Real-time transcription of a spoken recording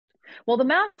Well, the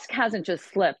mask hasn't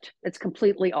just slipped, it's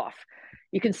completely off.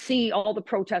 You can see all the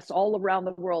protests all around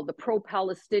the world, the pro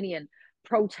Palestinian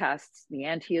protests, the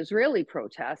anti Israeli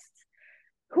protests.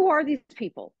 Who are these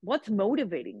people? What's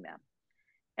motivating them?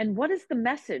 And what is the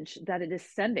message that it is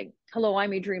sending? Hello,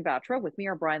 I'm Adrienne Batra. With me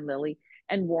are Brian Lilley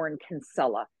and Warren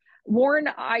Kinsella. Warren,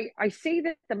 I say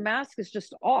that the mask is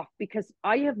just off because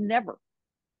I have never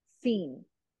seen,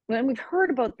 and we've heard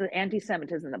about the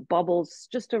anti-Semitism that bubbles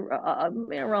just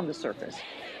around the surface,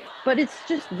 but it's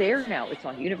just there now. It's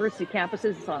on university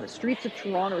campuses, it's on the streets of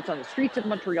Toronto, it's on the streets of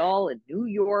Montreal and New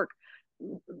York,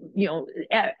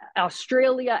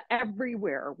 Australia,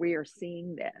 everywhere we are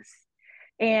seeing this.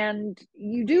 And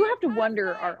you do have to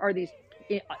wonder, are these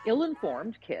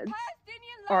ill-informed kids?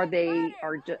 Are they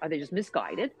just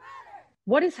misguided?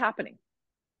 What is happening?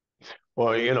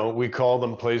 Well, we call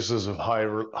them places of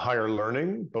higher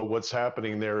learning, but what's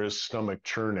happening there is stomach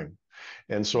churning.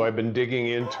 And so I've been digging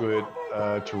into it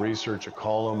to research a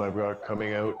column I've got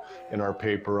coming out in our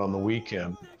paper on the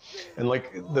weekend. And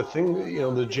like the thing,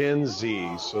 the Gen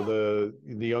Z, so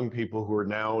the young people who are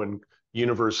now in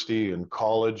university and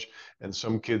college, and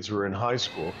some kids who are in high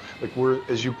school, like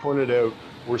as you pointed out,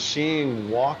 we're seeing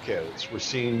walkouts, we're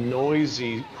seeing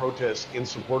noisy protests in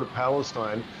support of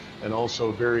Palestine, and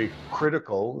also very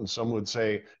critical, and some would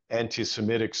say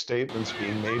anti-Semitic statements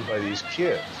being made by these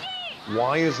kids.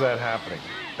 Why is that happening?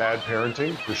 Bad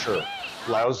parenting, for sure.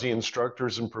 Lousy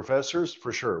instructors and professors,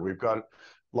 for sure. We've got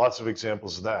lots of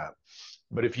examples of that.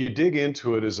 But if you dig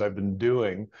into it, as I've been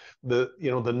doing, the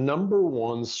number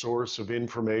one source of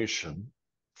information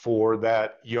for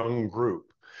that young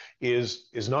group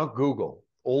is not Google.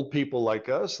 Old people like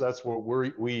us, that's what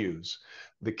we use.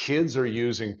 The kids are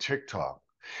using TikTok.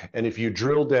 And if you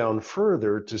drill down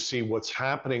further to see what's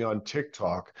happening on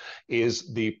TikTok,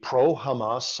 is the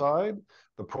pro-Hamas side,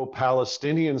 the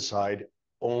pro-Palestinian side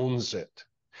owns it.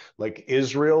 Like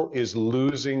Israel is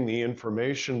losing the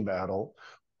information battle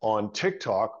on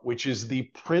TikTok, which is the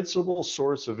principal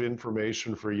source of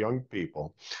information for young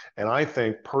people. And I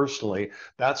think personally,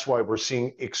 that's why we're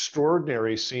seeing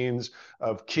extraordinary scenes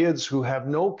of kids who have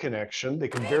no connection. They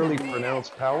can barely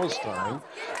pronounce Palestine,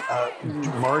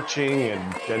 marching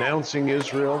and denouncing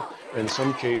Israel, in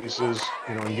some cases,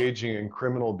 engaging in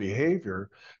criminal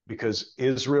behavior, because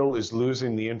Israel is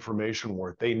losing the information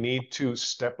war. They need to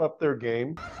step up their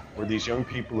game where these young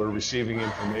people are receiving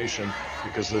information,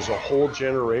 because there's a whole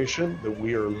generation that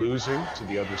we are losing to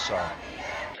the other side.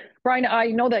 Brian, I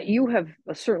know that you have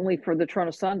certainly, for the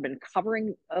Toronto Sun, been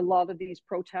covering a lot of these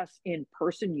protests in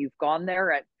person. You've gone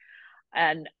there,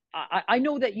 and I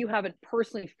know that you haven't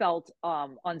personally felt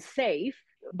unsafe,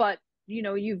 but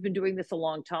you've been doing this a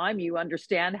long time. You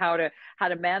understand how to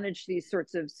manage these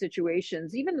sorts of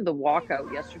situations. Even the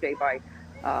walkout yesterday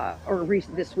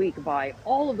this week by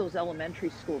all of those elementary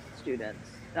school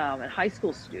students and high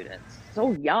school students,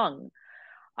 so young,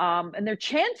 and they're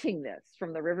chanting this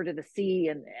from the river to the sea,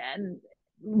 and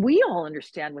we all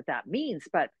understand what that means.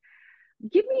 But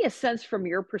give me a sense from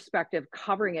your perspective,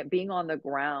 covering it, being on the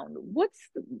ground.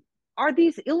 Are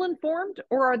these ill-informed,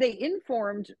 or are they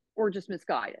informed, or just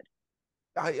misguided?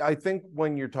 I think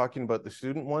when you're talking about the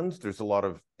student ones, there's a lot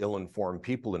of ill-informed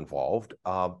people involved.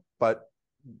 But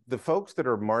the folks that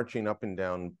are marching up and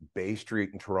down Bay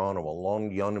Street in Toronto,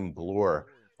 along Yonge and Bloor,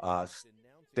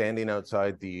 standing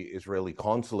outside the Israeli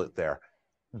consulate there,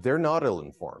 they're not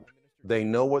ill-informed. They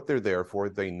know what they're there for.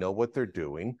 They know what they're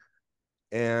doing.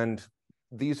 And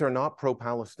these are not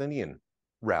pro-Palestinian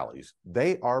rallies.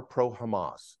 They are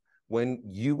pro-Hamas. When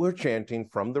you were chanting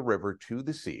from the river to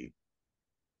the sea,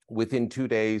 within 2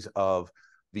 days of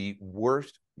the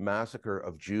worst massacre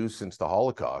of Jews since the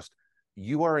Holocaust,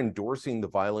 you are endorsing the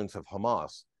violence of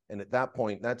Hamas. And at that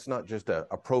point, that's not just a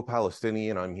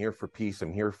pro-Palestinian, I'm here for peace,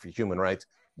 I'm here for human rights.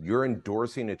 You're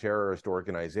endorsing a terrorist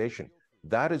organization.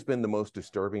 That has been the most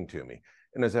disturbing to me.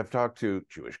 And as I've talked to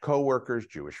Jewish coworkers,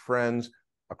 Jewish friends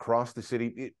across the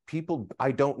city, people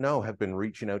I don't know have been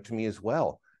reaching out to me as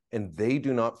well, and they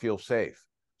do not feel safe.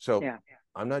 So yeah.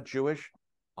 I'm not Jewish.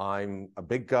 I'm a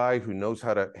big guy who knows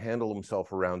how to handle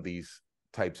himself around these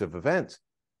types of events.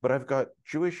 But I've got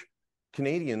Jewish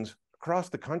Canadians across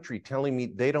the country telling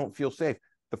me they don't feel safe.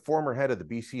 The former head of the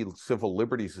BC Civil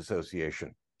Liberties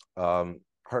Association,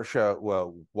 Harsha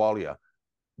Walia,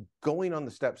 going on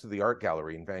the steps of the art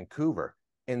gallery in Vancouver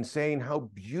and saying how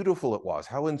beautiful it was,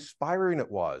 how inspiring it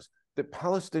was that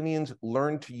Palestinians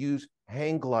learned to use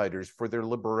hang gliders for their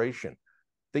liberation.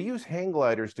 They use hang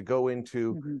gliders to go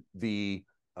into the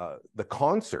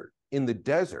concert in the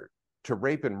desert to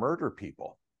rape and murder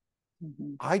people.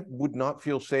 I would not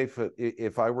feel safe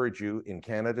if I were a Jew in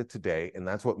Canada today, and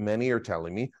that's what many are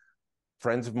telling me,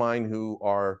 friends of mine who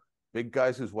are big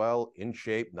guys as well, in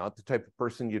shape, not the type of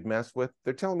person you'd mess with.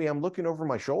 They're telling me I'm looking over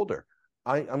my shoulder.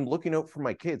 I'm looking out for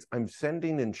my kids. I'm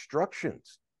sending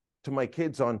instructions to my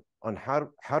kids on how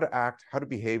to act, how to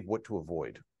behave, what to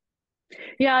avoid.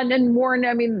 Yeah, and then Warren,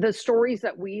 I mean, the stories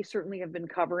that we certainly have been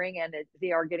covering, and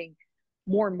they are getting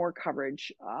more and more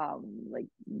coverage. Like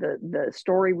the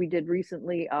story we did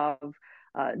recently of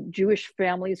Jewish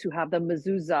families who have the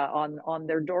mezuzah on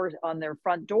their doors, on their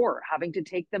front door, having to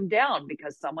take them down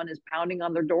because someone is pounding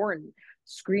on their door and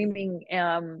screaming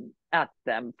at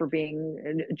them for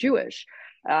being Jewish.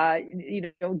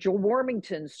 You know, Joe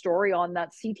Warmington's story on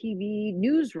that CTV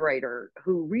news writer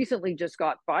who recently just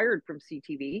got fired from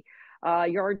CTV.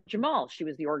 Yard Jamal, she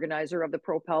was the organizer of the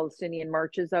pro-Palestinian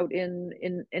marches out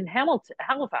in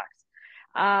Halifax.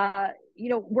 You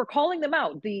know, we're calling them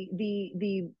out.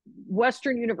 The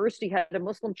Western University had a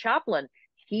Muslim chaplain.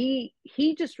 He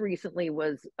just recently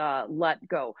was let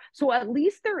go. So at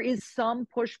least there is some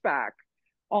pushback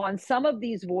on some of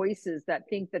these voices that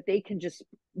think that they can just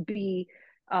be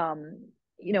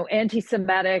you know,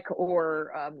 anti-Semitic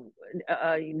or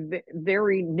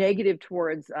very negative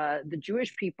towards the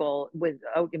Jewish people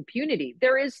without impunity.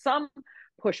 There is some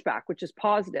pushback, which is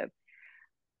positive.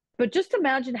 But just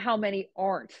imagine how many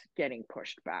aren't getting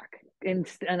pushed back. And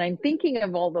I'm thinking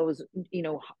of all those, you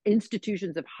know,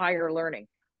 institutions of higher learning,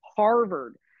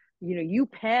 Harvard, you know,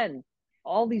 UPenn,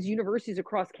 all these universities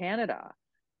across Canada.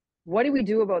 What do we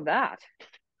do about that?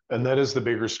 And that is the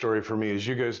bigger story for me. As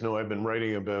you guys know, I've been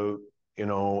writing about, you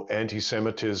know,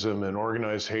 anti-Semitism and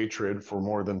organized hatred for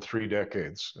more than 3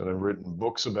 decades. And I've written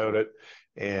books about it.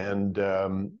 And,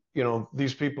 you know,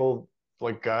 these people,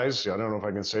 like, guys, I don't know if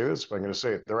I can say this, but I'm going to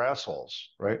say it. They're assholes,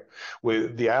 right?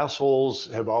 The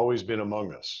assholes have always been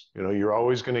among us. You know, you're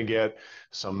always going to get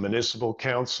some municipal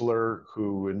councillor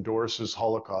who endorses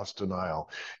Holocaust denial.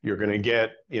 You're going to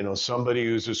get, you know, somebody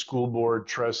who's a school board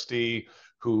trustee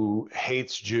who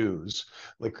hates Jews.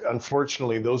 Like,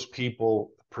 unfortunately, those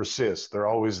people persist. They're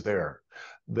always there.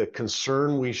 The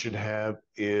concern we should have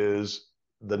is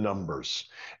the numbers.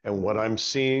 And what I'm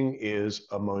seeing is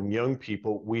among young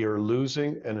people, we are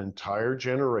losing an entire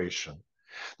generation.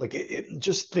 Like,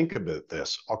 just think about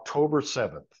this. October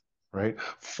 7th, right?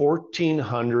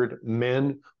 1,400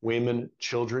 men, women,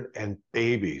 children, and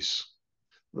babies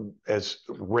as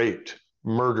raped,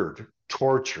 murdered,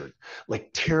 tortured, like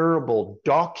terrible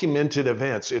documented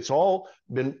events. It's all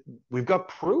been, we've got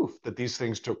proof that these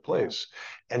things took place.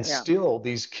 And still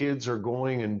these kids are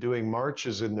going and doing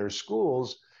marches in their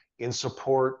schools in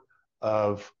support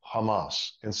of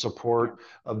Hamas, in support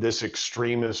of this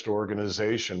extremist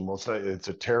organization. Well, it's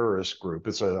a terrorist group.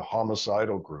 It's a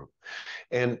homicidal group.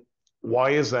 And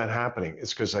why is that happening?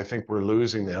 It's because I think we're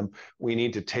losing them. We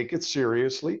need to take it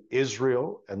seriously.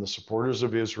 Israel and the supporters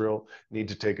of Israel need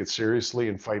to take it seriously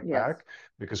and fight back,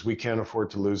 because we can't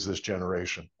afford to lose this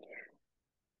generation.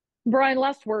 Brian,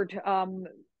 last word.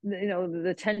 You know,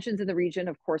 the tensions in the region,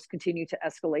 of course, continue to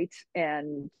escalate,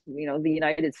 and you know, the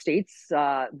United States,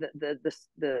 the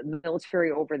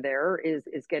military over there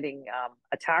is getting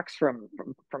attacks from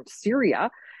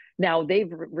Syria. Now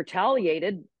they've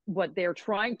retaliated, but they're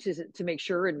trying to make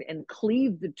sure and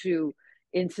cleave the two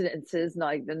incidences.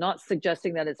 They're not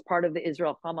suggesting that it's part of the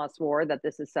Israel-Hamas war, that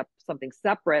this is something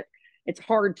separate. It's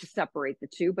hard to separate the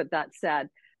two, but that said,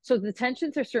 so the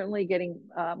tensions are certainly getting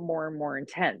more and more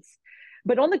intense.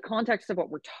 But on the context of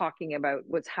what we're talking about,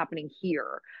 what's happening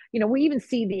here, you know, we even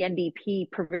see the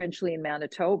NDP provincially in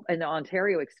Manitoba, in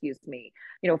Ontario, excuse me,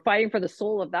 you know, fighting for the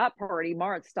soul of that party.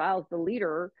 Marit Stiles, the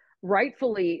leader,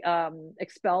 rightfully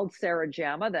expelled Sarah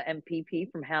Jama, the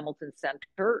MPP from Hamilton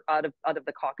Centre, out of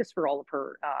the caucus for all of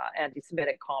her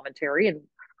anti-Semitic commentary and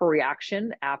her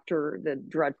reaction after the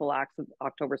dreadful acts of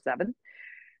October 7th.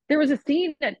 There was a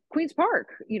scene at Queen's Park,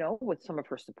 you know, with some of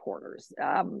her supporters.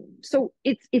 So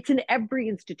it's in every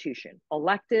institution,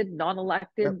 elected,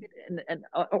 non-elected, and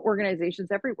organizations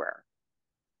everywhere.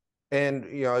 And,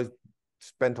 you know, I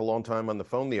spent a long time on the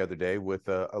phone the other day with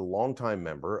a longtime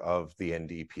member of the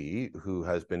NDP who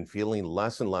has been feeling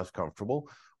less and less comfortable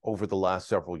over the last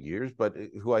several years, but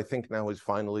who I think now has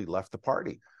finally left the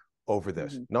party over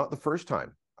this. Not the first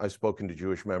time I've spoken to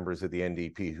Jewish members of the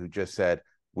NDP who just said,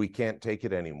 we can't take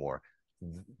it anymore.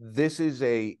 This is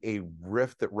a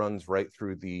rift that runs right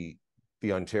through the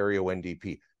Ontario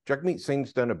NDP. Jagmeet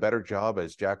Singh's done a better job,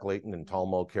 as Jack Layton and Tal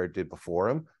Mulcair did before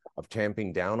him, of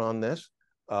tamping down on this.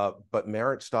 But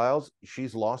Marit Stiles,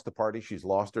 she's lost the party. She's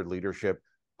lost her leadership,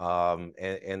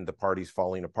 and the party's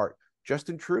falling apart.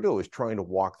 Justin Trudeau is trying to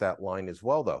walk that line as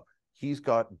well, though. He's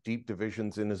got deep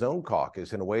divisions in his own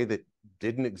caucus in a way that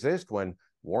didn't exist when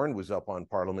Warren was up on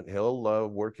Parliament Hill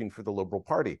working for the Liberal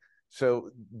Party.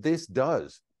 So this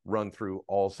does run through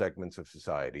all segments of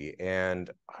society. And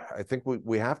I think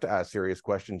we have to ask serious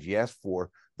questions, yes, for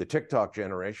the TikTok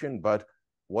generation, but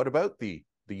what about the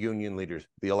union leaders,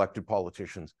 the elected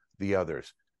politicians, the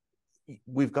others?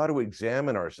 We've got to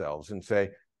examine ourselves and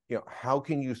say, you know, how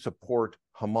can you support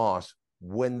Hamas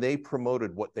when they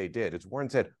promoted what they did? As Warren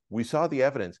said, we saw the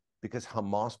evidence because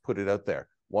Hamas put it out there. It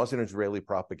wasn't Israeli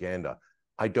propaganda.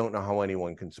 I don't know how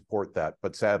anyone can support that,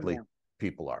 but sadly,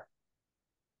 people are.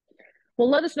 Well,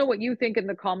 let us know what you think in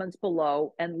the comments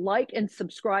below, and like and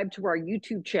subscribe to our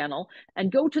YouTube channel,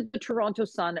 and go to the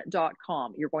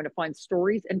TorontoSun.com. You're going to find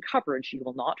stories and coverage you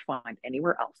will not find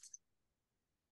anywhere else.